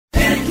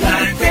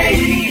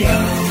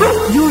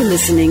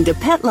listening to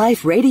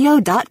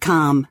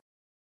PetLifeRadio.com.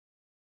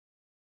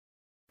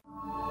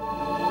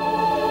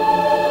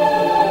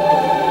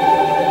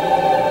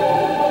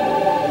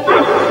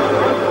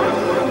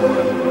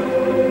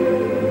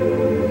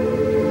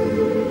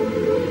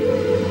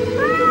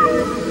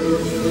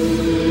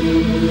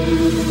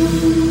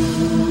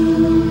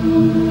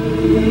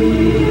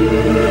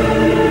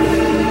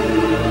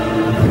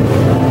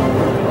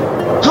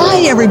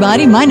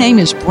 Everybody, my name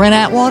is Brent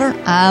Atwater.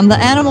 I'm the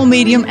animal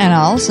medium, and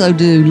I also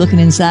do looking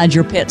inside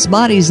your pets'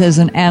 bodies as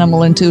an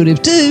animal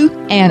intuitive too.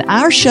 And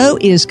our show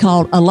is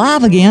called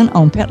Alive Again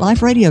on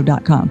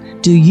PetLifeRadio.com.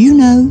 Do you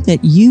know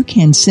that you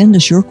can send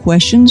us your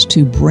questions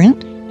to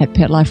Brent at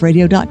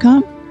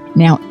PetLifeRadio.com?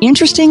 Now,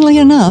 interestingly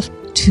enough,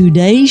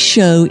 today's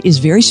show is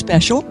very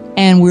special,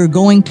 and we're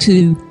going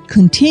to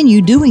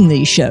continue doing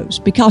these shows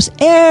because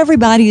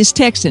everybody is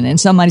texting. And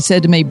somebody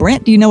said to me,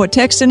 Brent, do you know what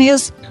texting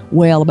is?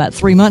 Well, about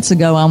 3 months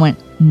ago, I went,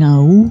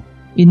 no.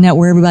 Isn't that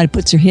where everybody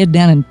puts their head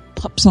down and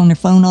pops on their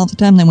phone all the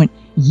time? They went,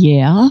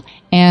 yeah.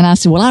 And I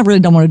said, well, I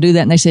really don't want to do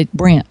that. And they said,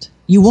 Brent,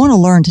 you want to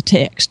learn to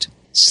text.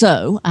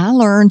 So I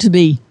learned to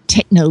be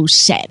techno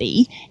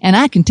savvy, and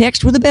I can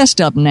text with the best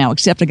of them now,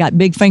 except I got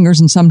big fingers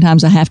and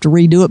sometimes I have to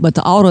redo it, but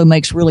the auto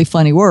makes really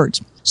funny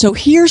words. So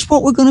here's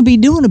what we're going to be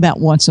doing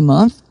about once a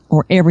month,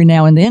 or every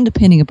now and then,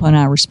 depending upon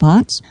our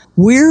response.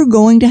 We're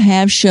going to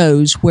have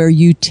shows where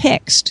you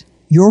text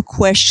your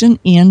question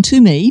in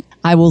to me.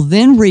 I will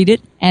then read it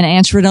and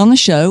answer it on the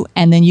show,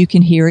 and then you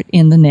can hear it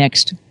in the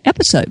next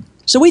episode.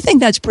 So we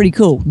think that's pretty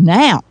cool.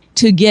 Now,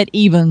 to get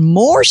even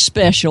more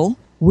special,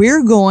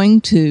 we're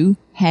going to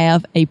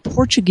have a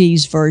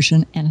Portuguese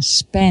version and a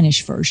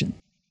Spanish version.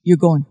 You're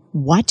going,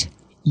 what?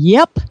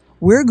 Yep.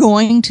 We're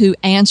going to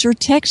answer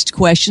text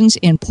questions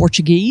in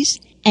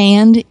Portuguese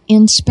and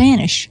in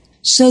Spanish,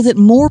 so that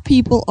more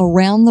people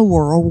around the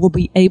world will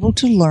be able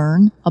to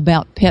learn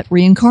about pet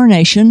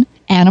reincarnation,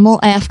 animal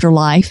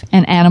afterlife,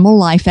 and animal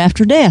life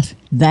after death.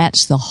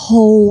 That's the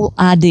whole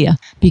idea,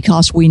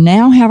 because we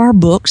now have our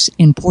books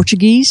in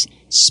Portuguese,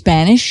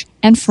 Spanish,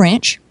 and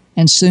French,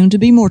 and soon to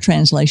be more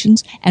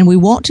translations, and we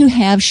want to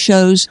have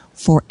shows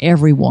for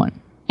everyone.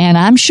 And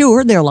I'm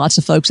sure there are lots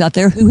of folks out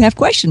there who have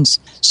questions.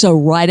 So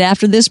right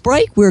after this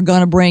break, we're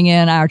going to bring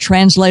in our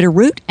translator,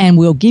 Root, and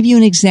we'll give you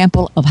an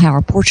example of how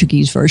our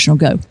Portuguese version will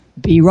go.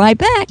 Be right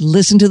back.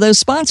 Listen to those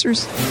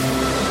sponsors.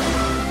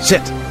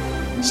 Sit.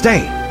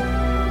 Stay.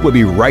 We'll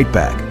be right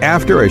back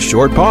after a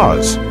short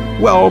pause.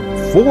 Well,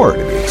 4 to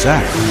be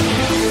exact.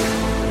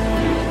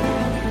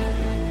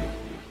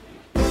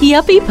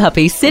 Yuppie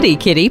Puppy City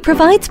Kitty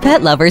provides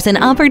pet lovers an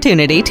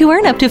opportunity to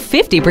earn up to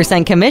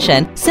 50%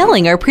 commission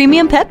selling our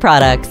premium pet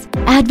products.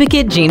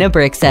 Advocate Gina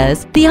Brick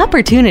says, the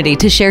opportunity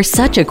to share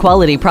such a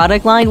quality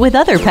product line with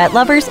other pet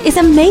lovers is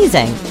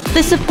amazing.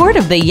 The support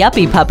of the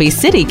Yuppie Puppy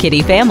City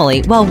Kitty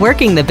family while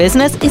working the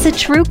business is a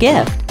true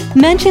gift.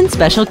 Mention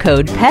special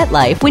code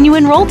PETLIFE when you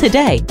enroll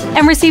today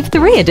and receive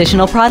 3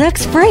 additional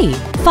products free.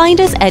 Find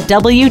us at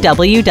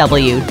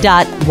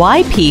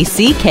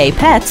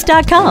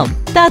www.ypckpets.com.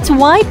 That's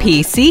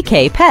ypckpets.com.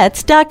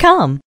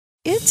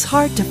 It's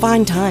hard to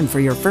find time for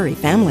your furry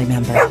family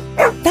member.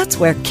 That's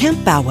where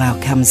Camp Bow Wow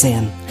comes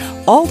in.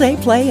 All-day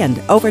play and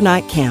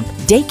overnight camp,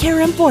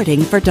 daycare and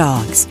boarding for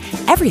dogs.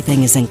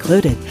 Everything is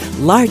included.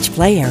 Large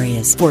play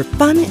areas for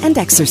fun and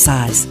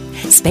exercise.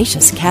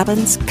 Spacious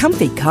cabins,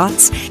 comfy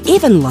cots,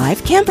 even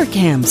live camper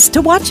cams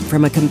to watch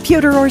from a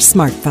computer or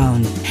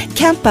smartphone.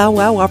 Camp Bow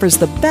Wow offers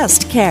the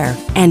best care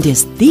and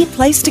is the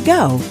place to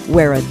go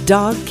where a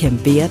dog can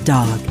be a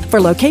dog. For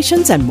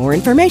locations and more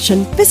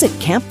information, visit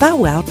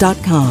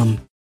campbowwow.com.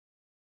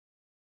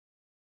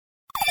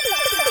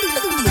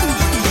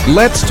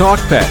 Let's Talk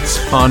Pets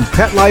on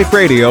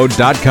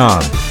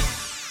PetLifeRadio.com.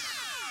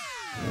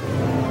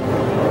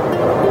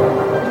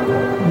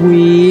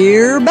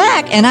 We're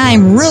back, and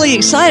I'm really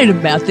excited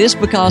about this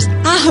because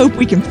I hope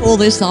we can pull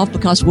this off,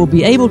 because we'll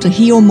be able to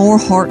heal more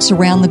hearts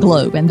around the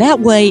globe. And that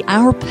way,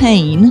 our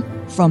pain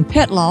from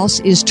pet loss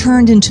is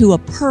turned into a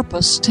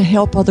purpose to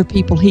help other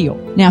people heal.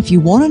 Now, if you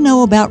want to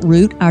know about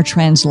Root, our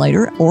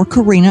translator, or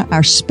Karina,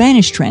 our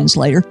Spanish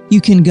translator, you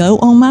can go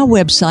on my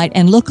website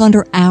and look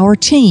under Our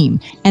Team,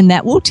 and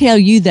that will tell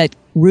you that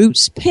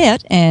Root's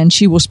pet, and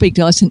she will speak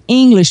to us in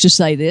English to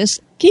say this,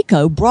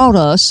 Kiko brought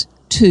us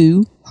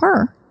to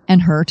her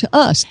and her to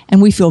us.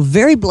 And we feel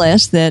very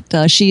blessed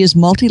that she is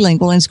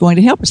multilingual and is going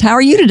to help us. How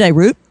are you today,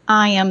 Root?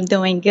 I am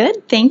doing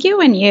good. Thank you.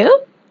 And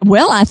you?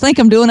 Well, I think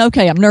I'm doing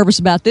okay. I'm nervous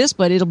about this,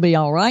 but it'll be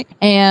all right.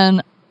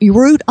 And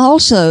Root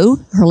also,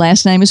 her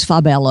last name is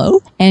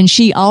Fabello, and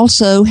she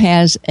also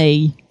has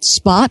a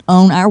spot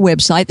on our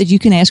website that you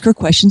can ask her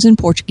questions in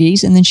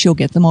Portuguese, and then she'll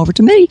get them over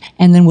to me,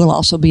 and then we'll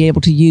also be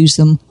able to use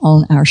them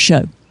on our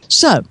show.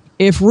 So,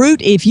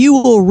 Root, if you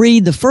will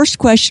read the first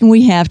question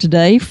we have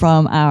today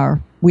from I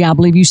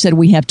believe you said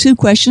we have 2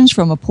 questions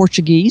from a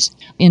Portuguese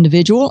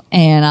individual,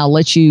 and I'll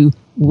let you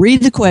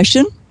read the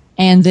question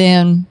and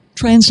then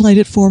translate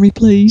it for me,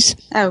 please.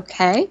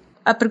 Ok.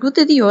 A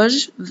pergunta de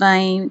hoje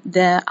vem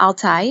de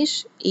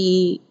Altais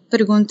e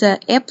pergunta: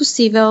 é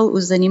possível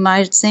os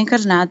animais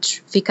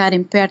desencarnados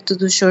ficarem perto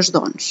dos seus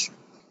donos?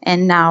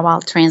 And now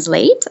I'll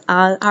translate.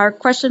 Our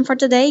question for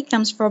today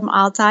comes from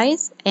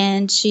Altais,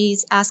 and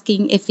she's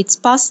asking if it's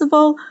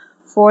possible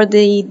for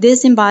the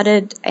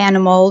disembodied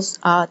animals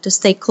to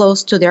stay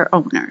close to their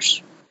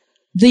owners.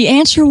 The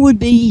answer would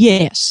be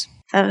yes.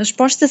 A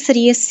resposta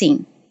seria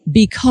sim,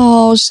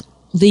 because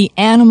the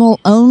animal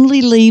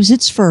only leaves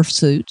its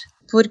fursuit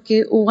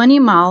porque o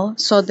animal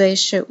só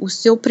deixa o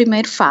seu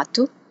primeiro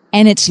fato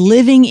and its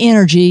living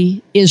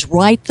energy is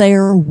right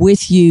there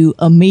with you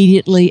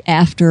immediately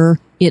after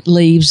it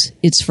leaves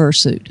its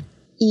fursuit.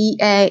 e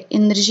é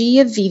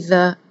energia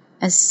viva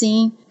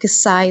assim que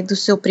sai do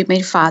seu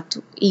primeiro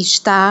fato e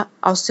está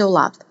ao seu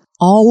lado.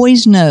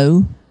 Always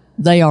know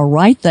they are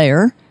right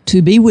there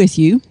to be with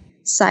you.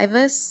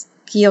 Saiba-se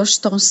que eles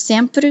estão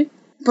sempre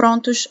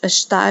prontos a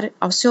estar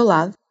ao seu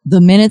lado The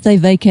minute they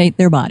vacate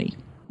their body.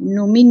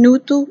 no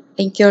minuto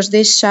em que eles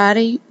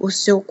deixarem o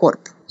seu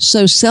corpo.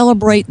 So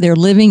celebrate their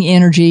living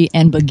energy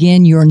and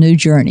begin your new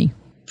journey.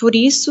 Por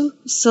isso,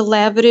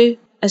 celebre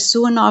a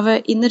sua nova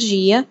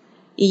energia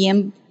e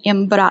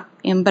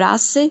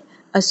embrace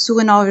a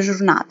sua nova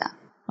jornada.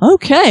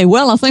 Okay,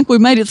 well, I think we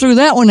made it through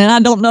that one, and I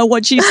don't know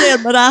what she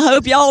said, but I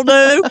hope y'all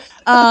do.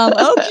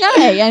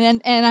 Okay,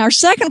 and our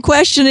second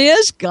question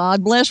is,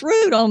 God bless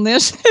Ruth on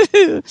this.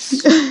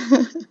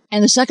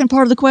 And the second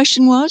part of the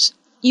question was?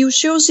 E os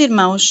seus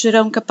irmãos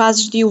serão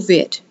capazes de o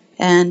ver.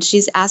 And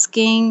she's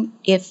asking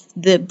if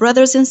the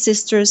brothers and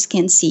sisters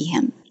can see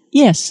him.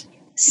 Yes.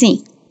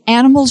 Sim,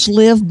 Animals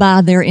live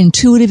by their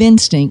intuitive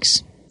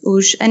instincts,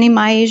 os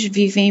animais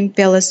vivem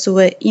pela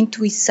sua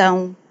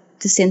intuição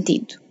de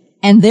sentido.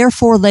 and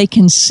therefore they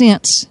can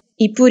sense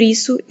E por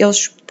isso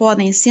eles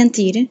podem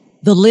sentir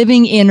the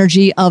living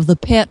energy of the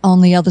pet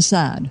on the other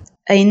side.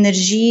 a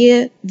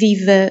energia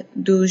viva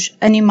dos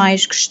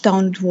animais que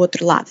estão do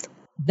outro lado.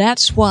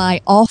 That's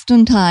why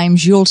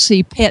oftentimes you'll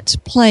see pets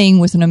playing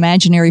with an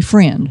imaginary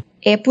friend.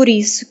 É por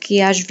isso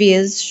que às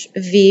vezes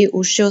vê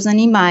os seus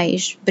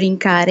animais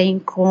brincarem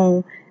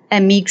com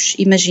amigos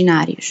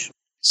imaginários.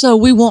 So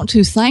we want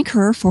to thank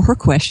her for her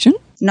question,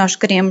 Nós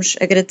queremos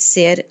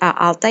agradecer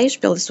a Altais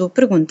pela sua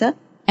pergunta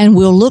and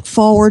we'll look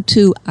forward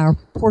to our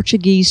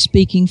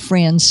Portuguese-speaking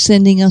friends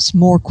sending us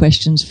more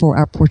questions for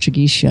our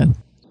Portuguese show.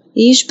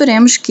 e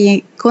esperemos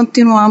que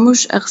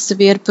continuamos a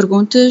receber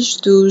perguntas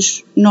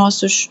dos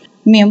nossos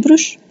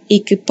membros e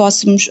que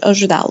possamos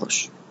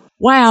ajudá-los.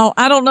 Wow,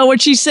 I don't know what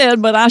she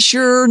said, but I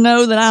sure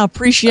know that I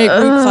appreciate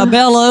Ruth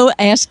Fabello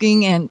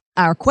asking and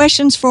our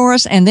questions for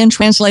us and then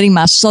translating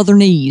my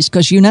Southernese,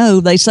 because you know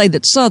they say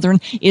that Southern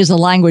is a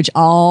language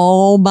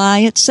all by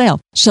itself.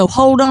 So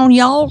hold on,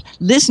 y'all.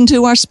 Listen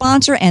to our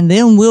sponsor, and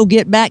then we'll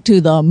get back to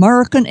the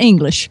American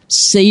English.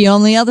 See you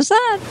on the other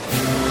side.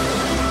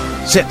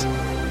 Sit.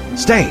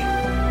 Stay.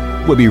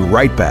 We'll be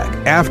right back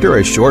after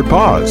a short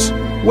pause.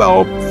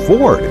 Well,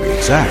 4 to be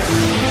exact.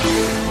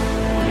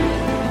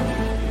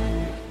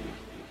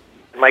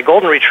 My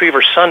golden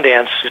retriever,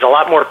 Sundance, is a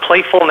lot more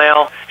playful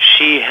now.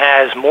 She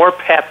has more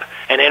pep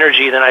and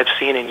energy than I've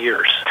seen in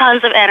years.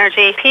 Tons of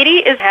energy. Petey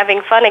is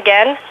having fun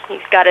again. He's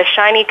got a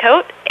shiny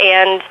coat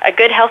and a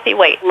good healthy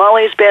weight.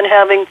 Molly's been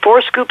having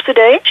 4 scoops a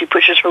day. She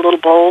pushes her little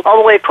bowl all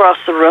the way across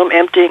the room,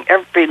 emptying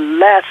every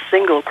last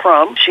single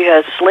crumb. She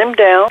has slimmed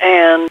down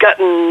and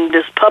gotten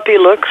this puppy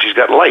look. She's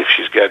got life.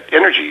 She's got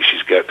energy.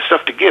 She's got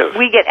stuff to give.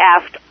 We get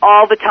asked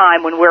all the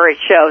time when we're at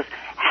shows,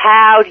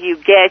 how do you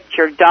get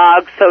your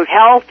dog so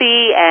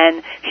healthy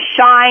and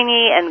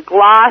shiny and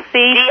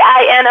glossy?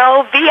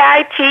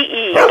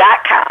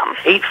 DINOVITE.com.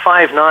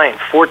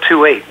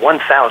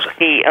 859-428-1000.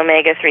 The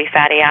omega-3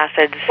 fatty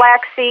acids,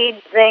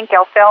 flaxseed, zinc,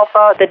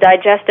 alfalfa, the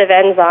digestive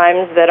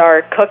enzymes that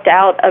are cooked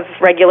out of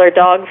regular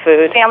dog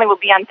food. Family will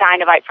be on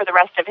Dinovite for the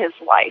rest of his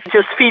life.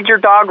 Just feed your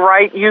dog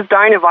right. Use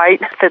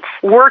Dinovite. If it's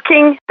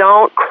working,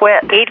 don't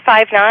quit.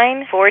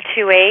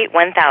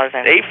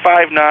 859-428-1000.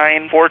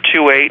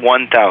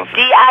 859-428-1000.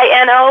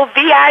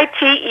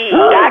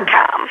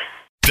 DINOVITE.com.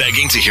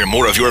 Begging to hear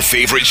more of your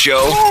favorite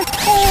show?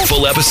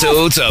 Full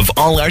episodes of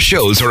all our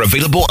shows are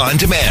available on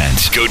demand.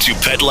 Go to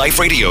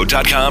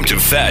PetLifeRadio.com to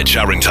fetch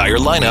our entire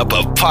lineup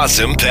of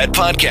Possum Pet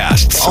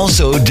podcasts.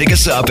 Also, dig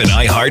us up in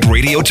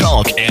iHeartRadio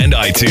Talk and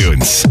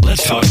iTunes.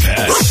 Let's Talk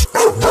Pets.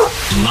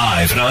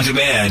 Live and on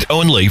demand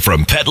only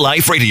from Pet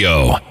Life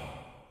Radio.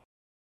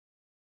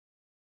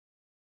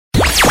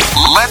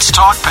 Let's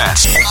Talk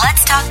Pets.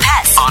 Let's Talk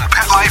Pets. On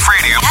Pet Life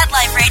Radio. Pet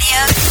Life Radio.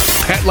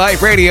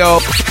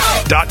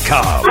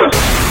 PetLifeRadio.com.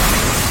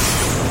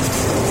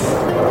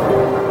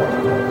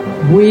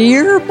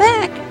 We're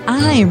back.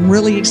 I am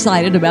really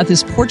excited about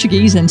this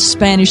Portuguese and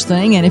Spanish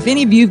thing, and if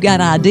any of you have got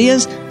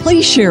ideas,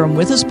 please share them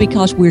with us,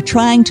 because we're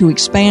trying to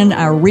expand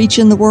our reach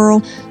in the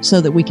world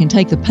so that we can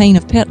take the pain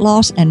of pet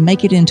loss and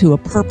make it into a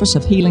purpose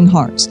of healing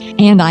hearts.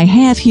 And I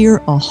have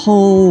here a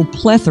whole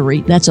plethora,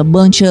 that's a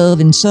bunch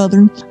of in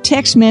Southern,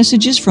 text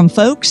messages from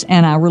folks,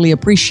 and I really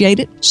appreciate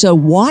it. So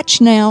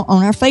watch now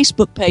on our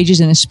Facebook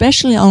pages, and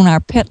especially on our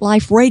Pet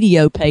Life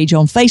Radio page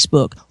on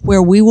Facebook,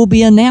 where we will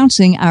be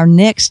announcing our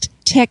next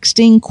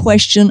texting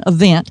question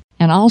event,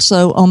 and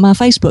also on my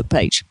Facebook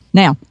page.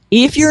 Now,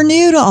 if you're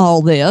new to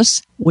all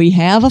this, we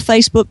have a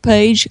Facebook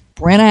page,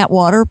 Brent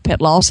Atwater,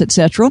 Pet Loss,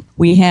 etc.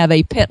 We have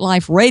a Pet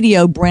Life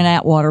Radio Brent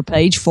Atwater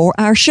page for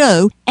our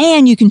show,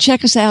 and you can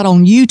check us out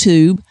on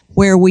YouTube,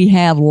 where we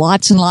have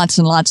lots and lots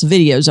and lots of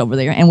videos over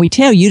there. And we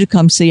tell you to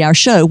come see our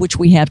show, which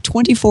we have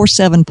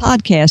 24/7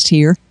 podcast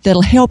here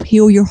that'll help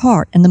heal your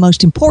heart. And the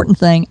most important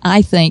thing,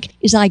 I think,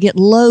 is I get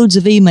loads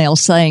of emails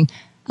saying,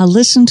 I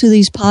listen to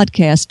these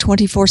podcasts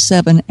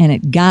 24/7 and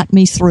it got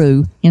me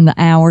through in the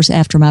hours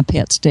after my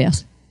pet's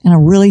death. And I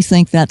really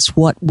think that's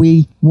what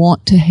we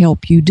want to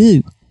help you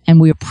do. And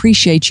we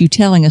appreciate you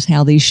telling us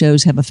how these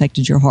shows have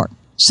affected your heart.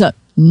 So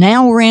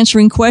now we're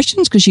answering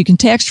questions because you can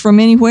text from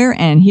anywhere.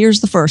 And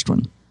here's the first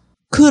one.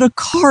 Could a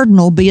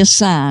cardinal be a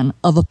sign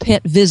of a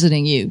pet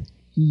visiting you?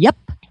 Yep.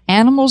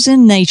 Animals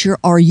in nature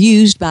are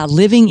used by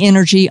living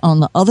energy on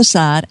the other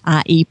side,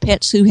 i.e.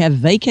 pets who have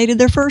vacated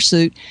their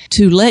fursuit,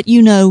 to let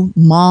you know,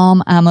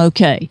 Mom, I'm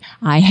okay.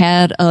 I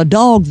had a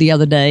dog the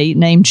other day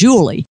named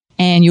Julie,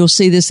 and you'll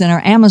see this in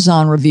our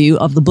Amazon review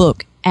of the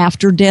book,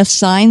 After Death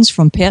Signs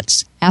from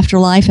Pets,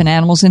 Afterlife, and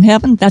Animals in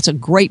Heaven. That's a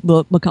great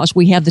book because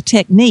we have the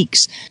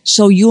techniques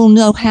so you'll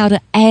know how to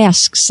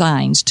ask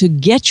signs to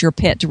get your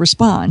pet to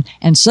respond.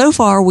 And so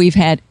far, we've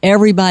had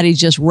everybody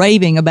just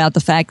raving about the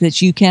fact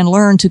that you can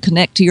learn to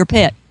connect to your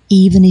pet.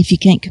 Even if you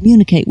can't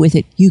communicate with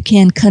it, you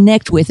can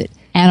connect with it.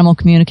 Animal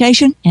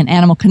communication and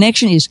animal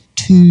connection is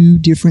two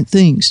different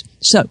things.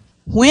 So,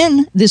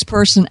 when this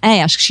person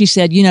asked, she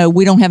said, you know,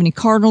 we don't have any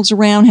cardinals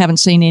around, haven't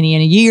seen any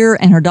in a year,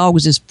 and her dog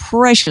was this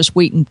precious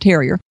Wheaten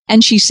Terrier.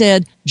 And she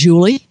said,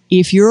 Julie,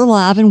 if you're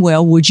alive and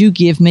well, would you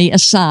give me a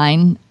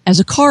sign as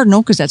a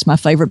cardinal, because that's my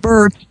favorite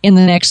bird, in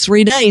the next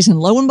 3 days? And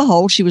lo and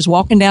behold, she was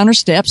walking down her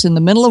steps in the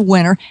middle of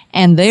winter,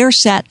 and there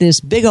sat this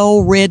big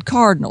old red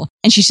cardinal.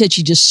 And she said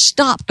she just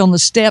stopped on the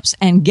steps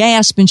and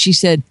gasped, and she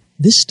said,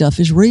 this stuff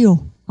is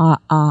real.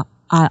 I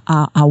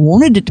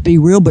wanted it to be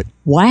real, but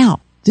wow.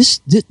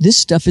 This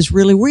stuff is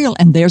really real.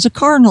 And there's a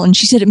cardinal. And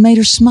she said it made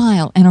her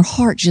smile and her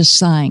heart just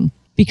sang.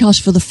 Because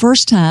for the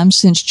first time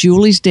since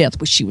Julie's death,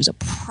 which she was a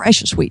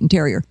precious Wheaten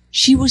Terrier,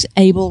 she was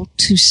able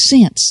to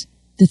sense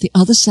that the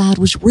other side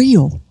was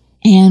real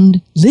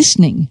and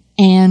listening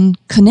and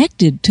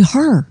connected to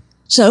her.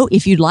 So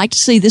if you'd like to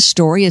see this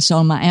story, it's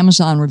on my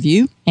Amazon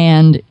review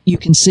and you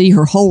can see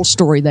her whole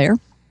story there.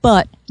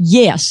 But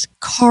yes,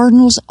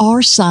 cardinals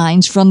are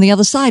signs from the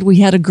other side. We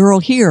had a girl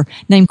here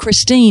named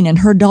Christine, and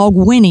her dog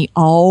Winnie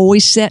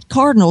always set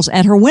cardinals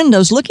at her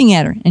windows looking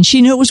at her, and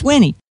she knew it was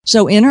Winnie.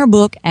 So in her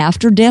book,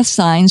 After Death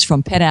Signs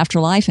from Pet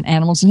Afterlife and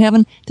Animals in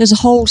Heaven, there's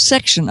a whole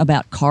section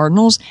about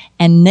cardinals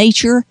and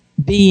nature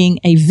being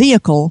a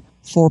vehicle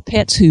for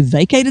pets who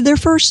vacated their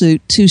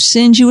fursuit to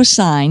send you a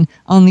sign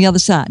on the other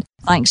side.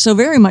 Thanks so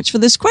very much for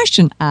this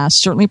question. I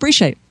certainly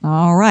appreciate it.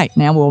 All right,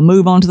 now we'll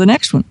move on to the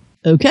next one.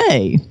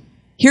 Okay.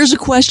 Here's a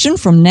question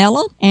from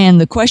Nella, and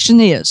the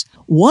question is,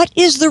 what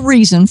is the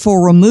reason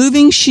for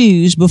removing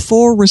shoes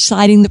before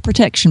reciting the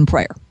protection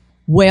prayer?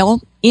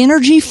 Well,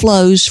 energy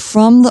flows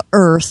from the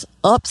earth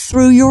up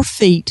through your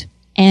feet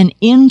and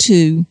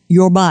into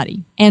your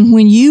body. And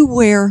when you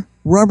wear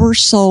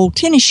rubber-soled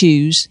tennis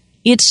shoes,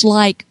 it's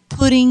like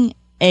putting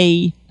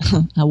it's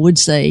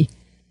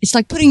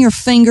like putting your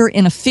finger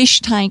in a fish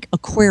tank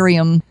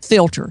aquarium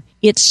filter.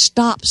 It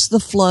stops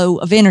the flow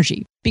of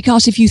energy.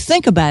 Because if you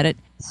think about it,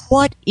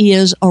 what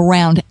is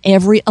around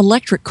every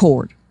electric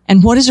cord?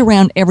 And what is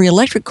around every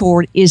electric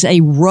cord is a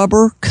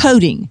rubber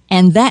coating.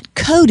 And that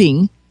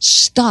coating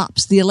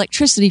stops the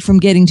electricity from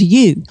getting to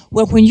you.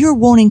 Well, when you're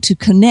wanting to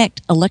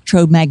connect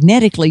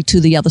electromagnetically to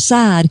the other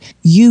side,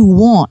 you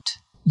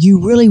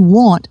really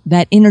want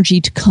that energy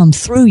to come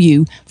through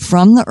you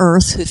from the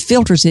earth that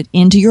filters it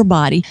into your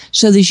body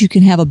so that you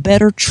can have a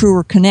better,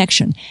 truer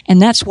connection.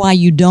 And that's why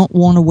you don't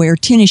want to wear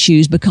tennis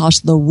shoes,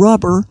 because the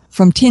rubber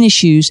from tennis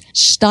shoes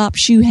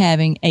stops you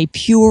having a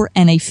pure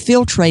and a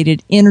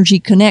filtrated energy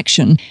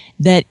connection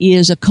that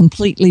is a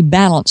completely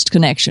balanced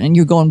connection. And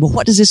you're going, well,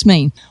 what does this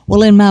mean?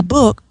 Well, in my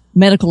book,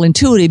 Medical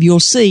Intuitive,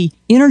 you'll see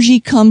energy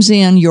comes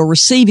in your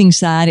receiving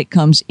side. It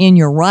comes in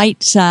your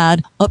right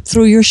side, up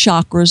through your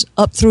chakras,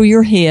 up through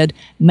your head,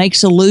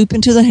 makes a loop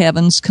into the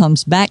heavens,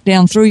 comes back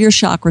down through your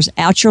chakras,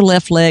 out your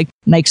left leg,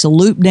 makes a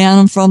loop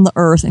down from the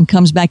earth, and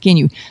comes back in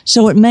you.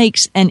 So it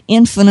makes an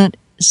infinite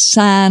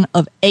sign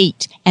of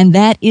 8. And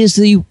that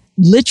is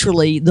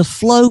literally the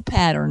flow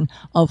pattern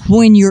of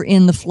when you're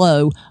in the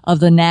flow of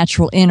the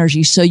natural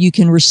energy, so you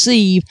can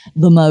receive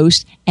the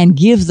most and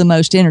give the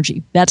most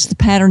energy. That's the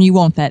pattern you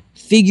want, that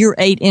figure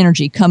 8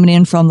 energy coming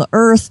in from the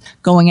earth,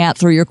 going out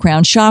through your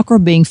crown chakra,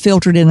 being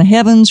filtered in the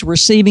heavens,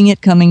 receiving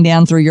it, coming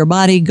down through your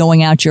body,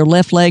 going out your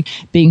left leg,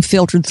 being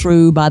filtered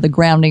through by the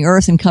grounding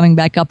earth, and coming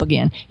back up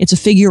again. It's a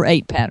figure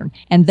 8 pattern.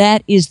 And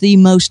that is the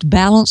most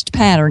balanced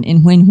pattern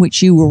in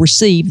which you will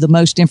receive the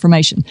most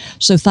information.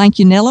 So thank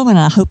you, Nello, and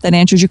I hope that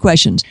answers your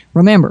questions.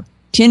 Remember,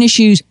 tennis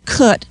shoes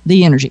cut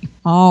the energy.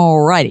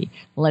 All righty.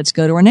 Let's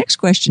go to our next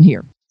question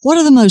here. What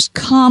are the most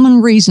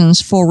common reasons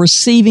for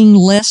receiving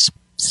less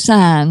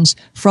signs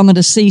from a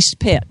deceased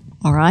pet?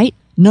 All right.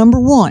 Number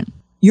 1,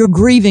 you're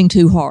grieving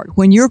too hard,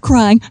 when you're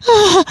crying,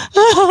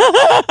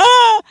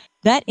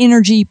 that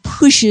energy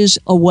pushes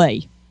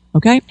away.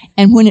 Okay?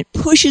 And when it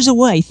pushes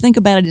away, think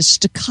about it as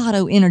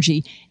staccato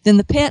energy, then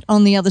the pet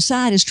on the other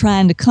side is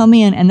trying to come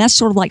in, and that's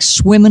sort of like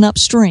swimming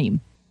upstream.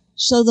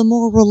 So the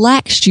more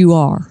relaxed you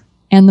are,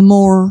 and the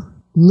more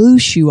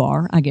loose you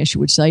are, I guess you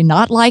would say,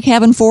 not like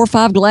having 4 or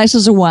 5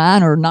 glasses of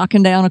wine or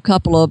knocking down a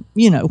couple of,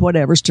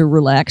 whatevers to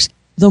relax.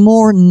 The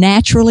more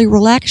naturally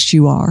relaxed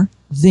you are,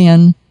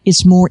 then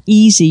it's more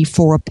easy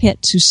for a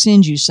pet to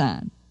send you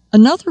sign.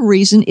 Another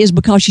reason is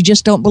because you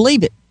just don't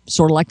believe it.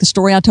 Sort of like the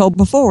story I told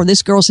before.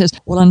 This girl says,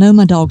 well, I know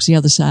my dog's the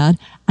other side.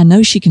 I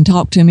know she can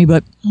talk to me,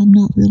 but I'm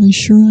not really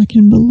sure I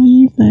can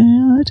believe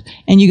that.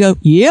 And you go,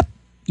 yep,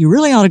 you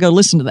really ought to go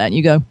listen to that. And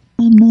you go,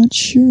 I'm not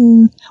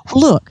sure.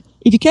 Well, look,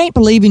 if you can't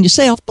believe in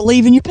yourself,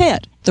 believe in your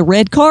pet. The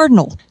red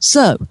cardinal.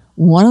 So,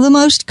 one of the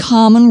most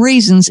common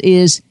reasons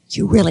is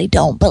you really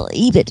don't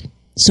believe it.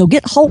 So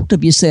get hold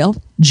of yourself,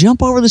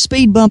 jump over the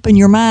speed bump in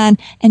your mind,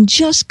 and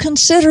just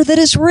consider that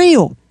it's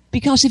real.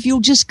 Because if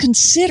you'll just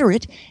consider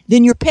it,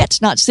 then your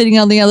pet's not sitting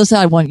on the other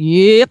side going,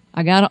 yep,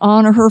 I got to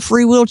honor her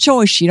free will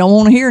choice. She don't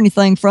want to hear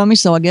anything from me,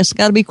 so I guess I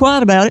got to be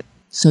quiet about it.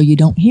 So you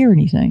don't hear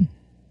anything.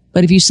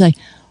 But if you say,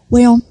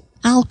 well,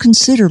 I'll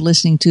consider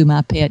listening to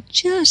my pet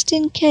just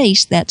in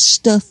case that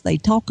stuff they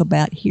talk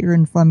about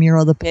hearing from your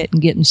other pet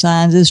and getting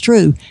signs is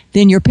true,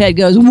 then your pet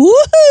goes,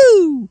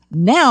 woohoo!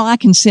 Now I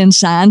can send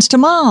signs to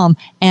mom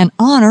and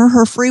honor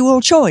her free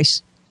will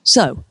choice.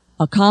 So,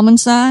 a common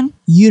sign,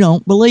 you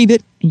don't believe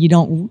it, and you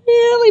don't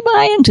really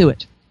buy into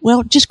it.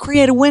 Well, just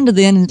create a window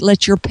then and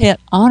let your pet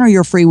honor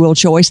your free will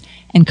choice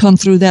and come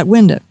through that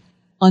window.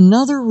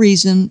 Another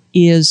reason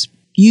is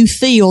you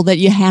feel that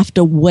you have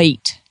to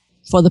wait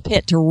for the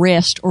pet to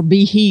rest or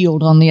be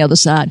healed on the other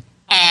side.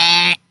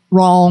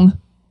 Wrong.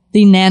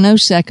 The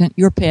nanosecond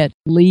your pet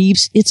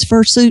leaves its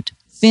fursuit,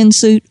 fin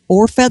suit,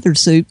 or feathered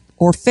suit,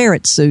 or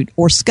ferret suit,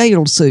 or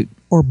scaled suit,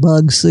 or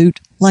bug suit,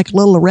 like a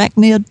little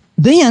arachnid,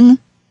 then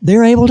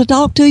they're able to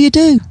talk to you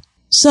too.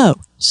 So,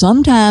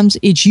 sometimes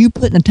it's you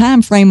putting a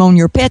time frame on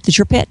your pet that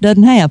your pet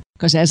doesn't have.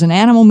 Because as an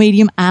animal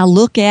medium, I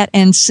look at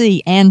and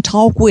see and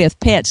talk with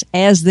pets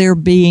as they're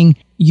being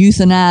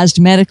euthanized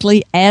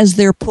medically, as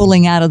they're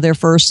pulling out of their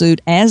fursuit,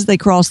 as they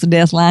cross the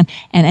death line,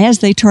 and as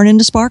they turn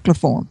into sparkler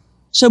form.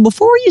 So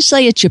before you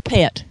say it's your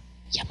pet,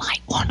 you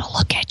might want to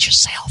look at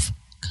yourself.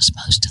 Because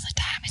most of the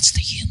time it's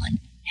the human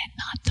and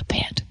not the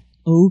pet.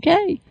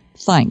 Okay.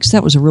 Thanks.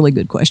 That was a really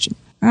good question.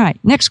 All right.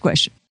 Next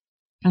question.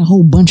 Got a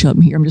whole bunch of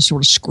them here. I'm just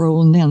sort of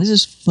scrolling down. This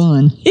is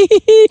fun.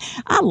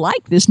 I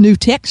like this new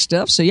tech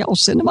stuff, so y'all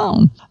send them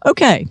on.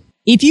 Okay.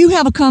 If you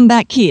have a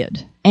comeback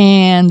kid,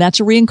 and that's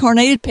a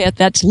reincarnated pet,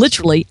 that's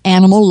literally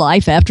animal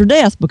life after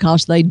death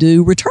because they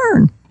do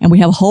return. And we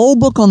have a whole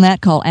book on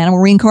that called Animal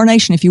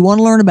Reincarnation if you want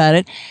to learn about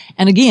it.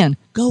 And again,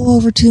 go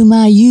over to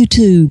my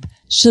YouTube.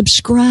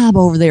 Subscribe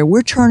over there.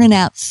 We're turning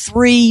out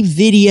 3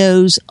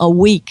 videos a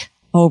week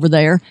over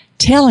there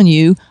telling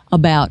you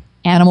about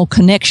animal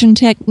connection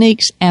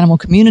techniques, animal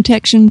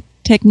communication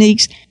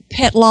techniques,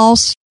 pet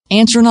loss,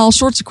 answering all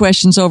sorts of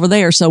questions over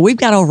there. So we've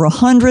got over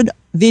 100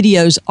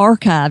 videos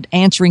archived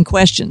answering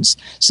questions.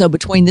 So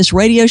between this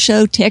radio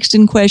show,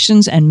 texting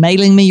questions, and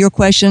mailing me your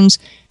questions,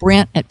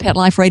 Brent at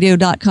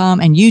PetLifeRadio.com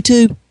and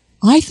YouTube,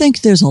 I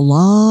think there's a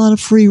lot of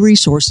free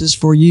resources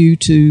for you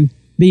to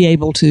be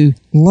able to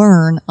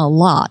learn a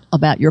lot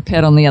about your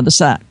pet on the other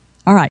side.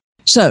 All right.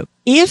 So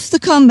if the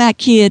comeback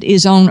kid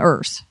is on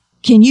Earth,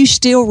 can you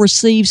still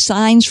receive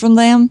signs from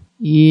them?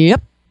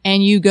 Yep.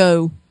 And you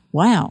go,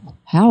 wow,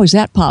 how is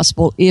that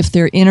possible if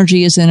their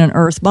energy is in an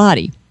Earth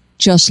body?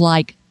 Just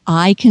like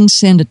I can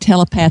send a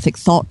telepathic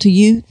thought to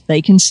you,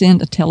 they can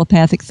send a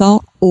telepathic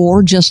thought.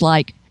 Or just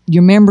like,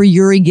 you remember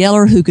Uri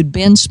Geller who could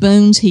bend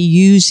spoons? He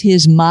used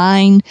his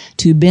mind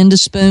to bend a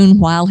spoon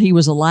while he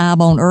was alive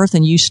on Earth,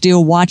 and you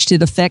still watched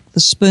it affect the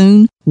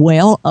spoon.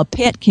 Well, a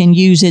pet can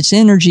use its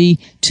energy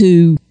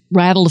to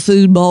rattle a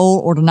food bowl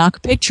or to knock a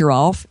picture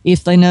off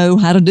if they know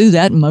how to do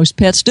that, and most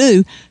pets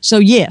do. So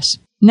yes.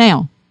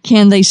 Now,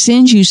 can they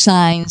send you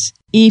signs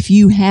if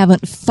you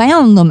haven't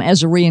found them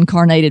as a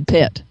reincarnated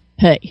pet?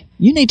 Hey,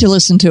 you need to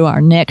listen to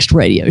our next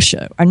radio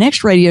show. Our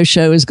next radio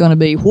show is going to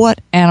be what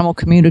animal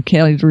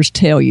communicators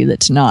tell you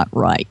that's not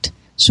right.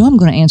 So I'm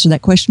going to answer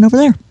that question over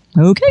there.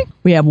 Okay.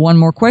 We have one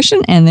more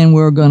question, and then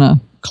we're going to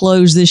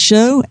close this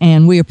show,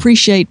 and we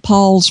appreciate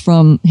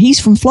he's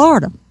from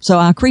Florida, so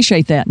I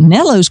appreciate that.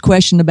 Nello's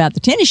question about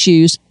the tennis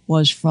shoes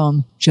was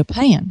from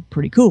Japan.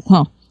 Pretty cool,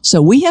 huh? So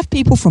we have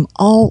people from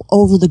all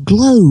over the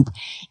globe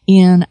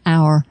in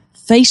our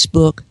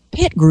Facebook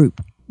pet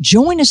group.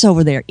 Join us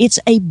over there. It's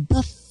a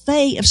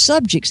buffet of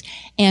subjects,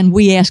 and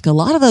we ask a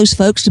lot of those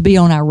folks to be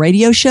on our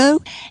radio show,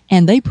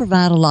 and they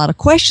provide a lot of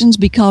questions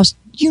because,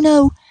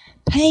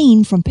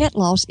 pain from pet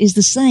loss is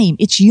the same.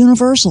 It's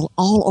universal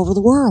all over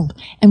the world.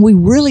 And we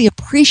really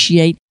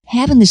appreciate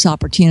having this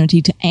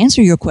opportunity to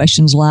answer your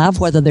questions live,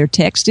 whether they're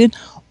texted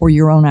or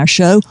you're on our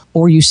show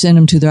or you send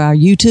them to our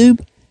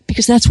YouTube,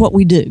 because that's what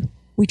we do.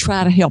 We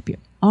try to help you.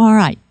 All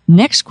right.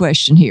 Next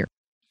question here.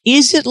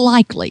 Is it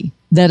likely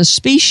that a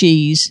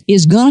species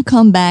is going to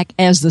come back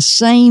as the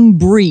same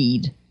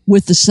breed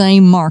with the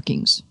same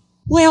markings?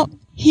 Well,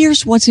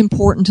 here's what's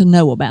important to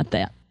know about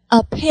that.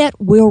 A pet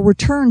will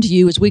return to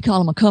you, as we call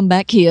them, a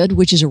comeback kid,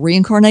 which is a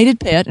reincarnated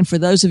pet. And for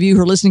those of you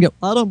who are listening, go,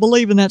 I don't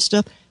believe in that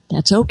stuff.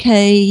 That's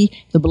okay.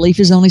 The belief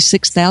is only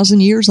 6,000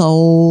 years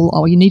old.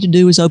 All you need to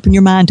do is open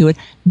your mind to it.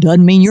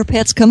 Doesn't mean your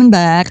pet's coming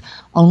back.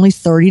 Only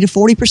 30 to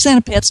 40%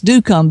 of pets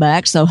do come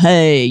back. So,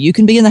 hey, you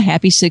can be in the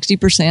happy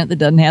 60% that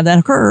doesn't have that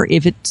occur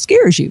if it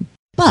scares you.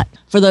 But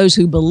for those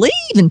who believe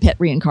in pet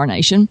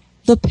reincarnation,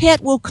 the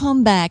pet will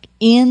come back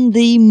in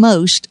the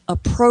most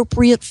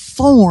appropriate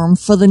form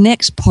for the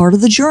next part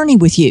of the journey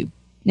with you.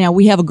 Now,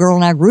 we have a girl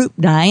in our group,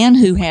 Diane,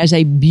 who has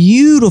a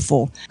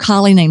beautiful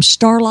collie named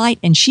Starlight,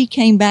 and she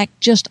came back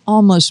just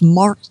almost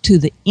marked to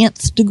the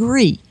nth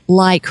degree,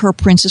 like her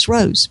Princess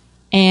Rose.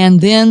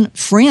 And then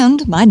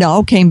Friend, my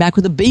dog, came back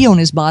with a bee on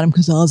his bottom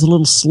because I was a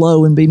little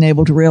slow in being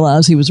able to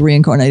realize he was a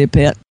reincarnated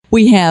pet.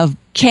 We have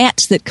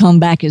cats that come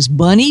back as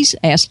bunnies,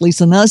 ask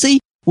Lisa Nuzzy.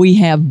 We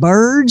have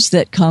birds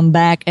that come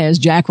back as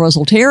Jack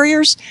Russell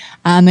Terriers.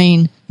 I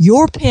mean,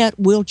 your pet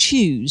will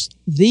choose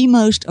the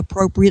most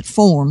appropriate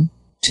form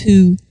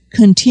to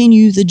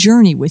continue the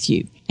journey with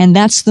you. And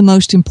that's the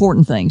most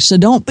important thing. So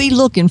don't be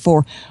looking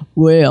for,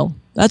 well,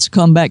 that's a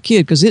comeback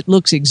kid because it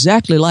looks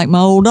exactly like my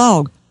old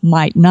dog.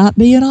 Might not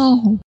be at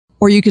all.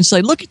 Or you can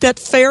say, look at that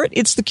ferret.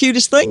 It's the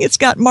cutest thing. It's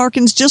got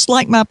markings just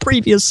like my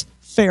previous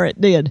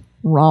ferret did.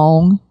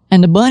 Wrong.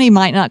 And the bunny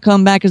might not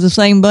come back as the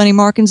same bunny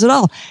markings at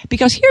all.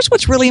 Because here's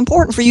what's really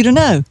important for you to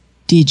know.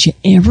 Did you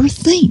ever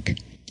think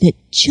that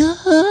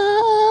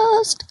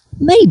just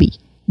maybe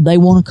they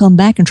want to come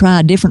back and try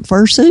a different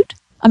fursuit?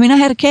 I mean, I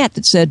had a cat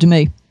that said to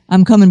me,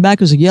 I'm coming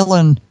back as a yellow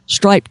and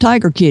striped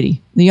tiger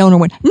kitty. The owner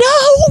went, no,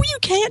 you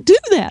can't do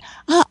that.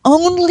 I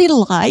only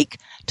like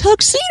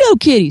tuxedo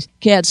kitties.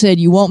 Cat said,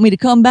 you want me to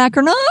come back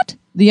or not?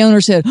 The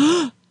owner said,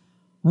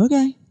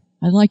 okay,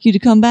 I'd like you to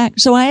come back.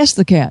 So I asked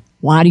the cat,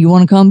 why do you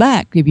want to come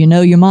back? If you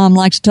know your mom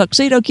likes a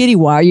tuxedo kitty,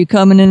 why are you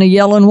coming in a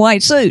yellow and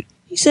white suit?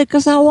 He said,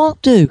 because I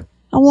want to.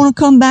 I want to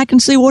come back and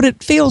see what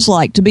it feels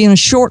like to be in a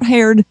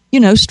short-haired,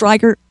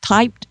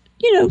 striker-typed,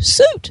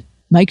 suit.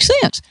 Makes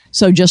sense.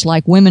 So just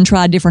like women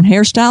try different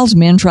hairstyles,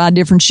 men try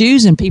different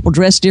shoes, and people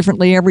dress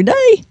differently every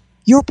day,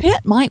 your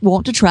pet might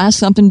want to try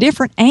something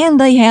different, and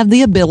they have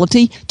the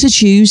ability to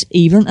choose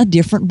even a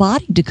different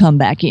body to come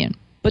back in.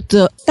 But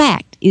the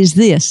fact is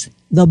this.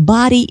 The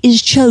body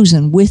is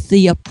chosen with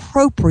the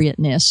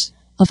appropriateness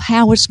of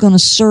how it's going to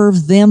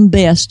serve them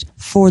best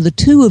for the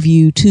two of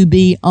you to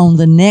be on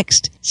the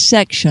next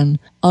section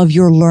of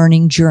your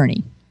learning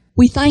journey.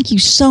 We thank you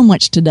so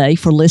much today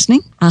for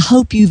listening. I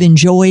hope you've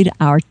enjoyed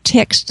our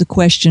Text the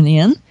Question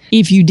In.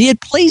 If you did,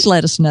 please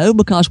let us know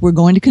because we're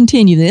going to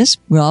continue this.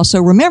 We're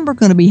also, remember,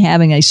 going to be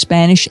having a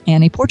Spanish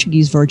and a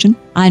Portuguese version.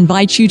 I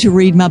invite you to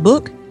read my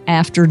book,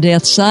 After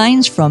Death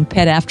Signs, From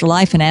Pet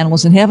Afterlife and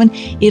Animals in Heaven.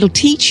 It'll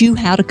teach you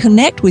how to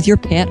connect with your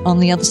pet on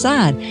the other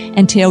side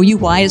and tell you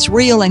why it's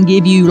real and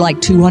give you like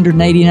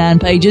 289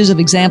 pages of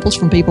examples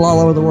from people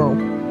all over the world.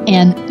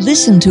 And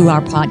listen to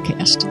our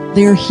podcast.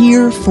 They're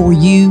here for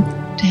you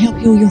to help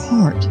heal your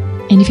heart.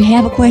 And if you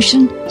have a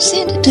question,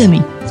 send it to me.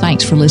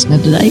 Thanks for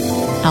listening today.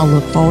 I'll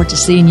look forward to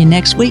seeing you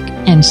next week,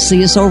 and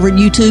see us over at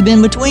YouTube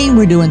in between.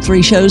 We're doing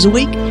 3 shows a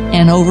week,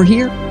 and over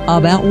here,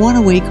 about 1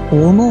 a week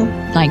or more.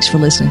 Thanks for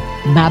listening.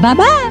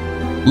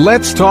 Bye-bye-bye.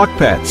 Let's Talk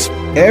Pets,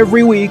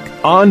 every week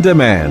on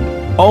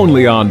demand,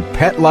 only on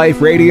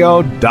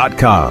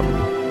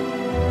PetLifeRadio.com.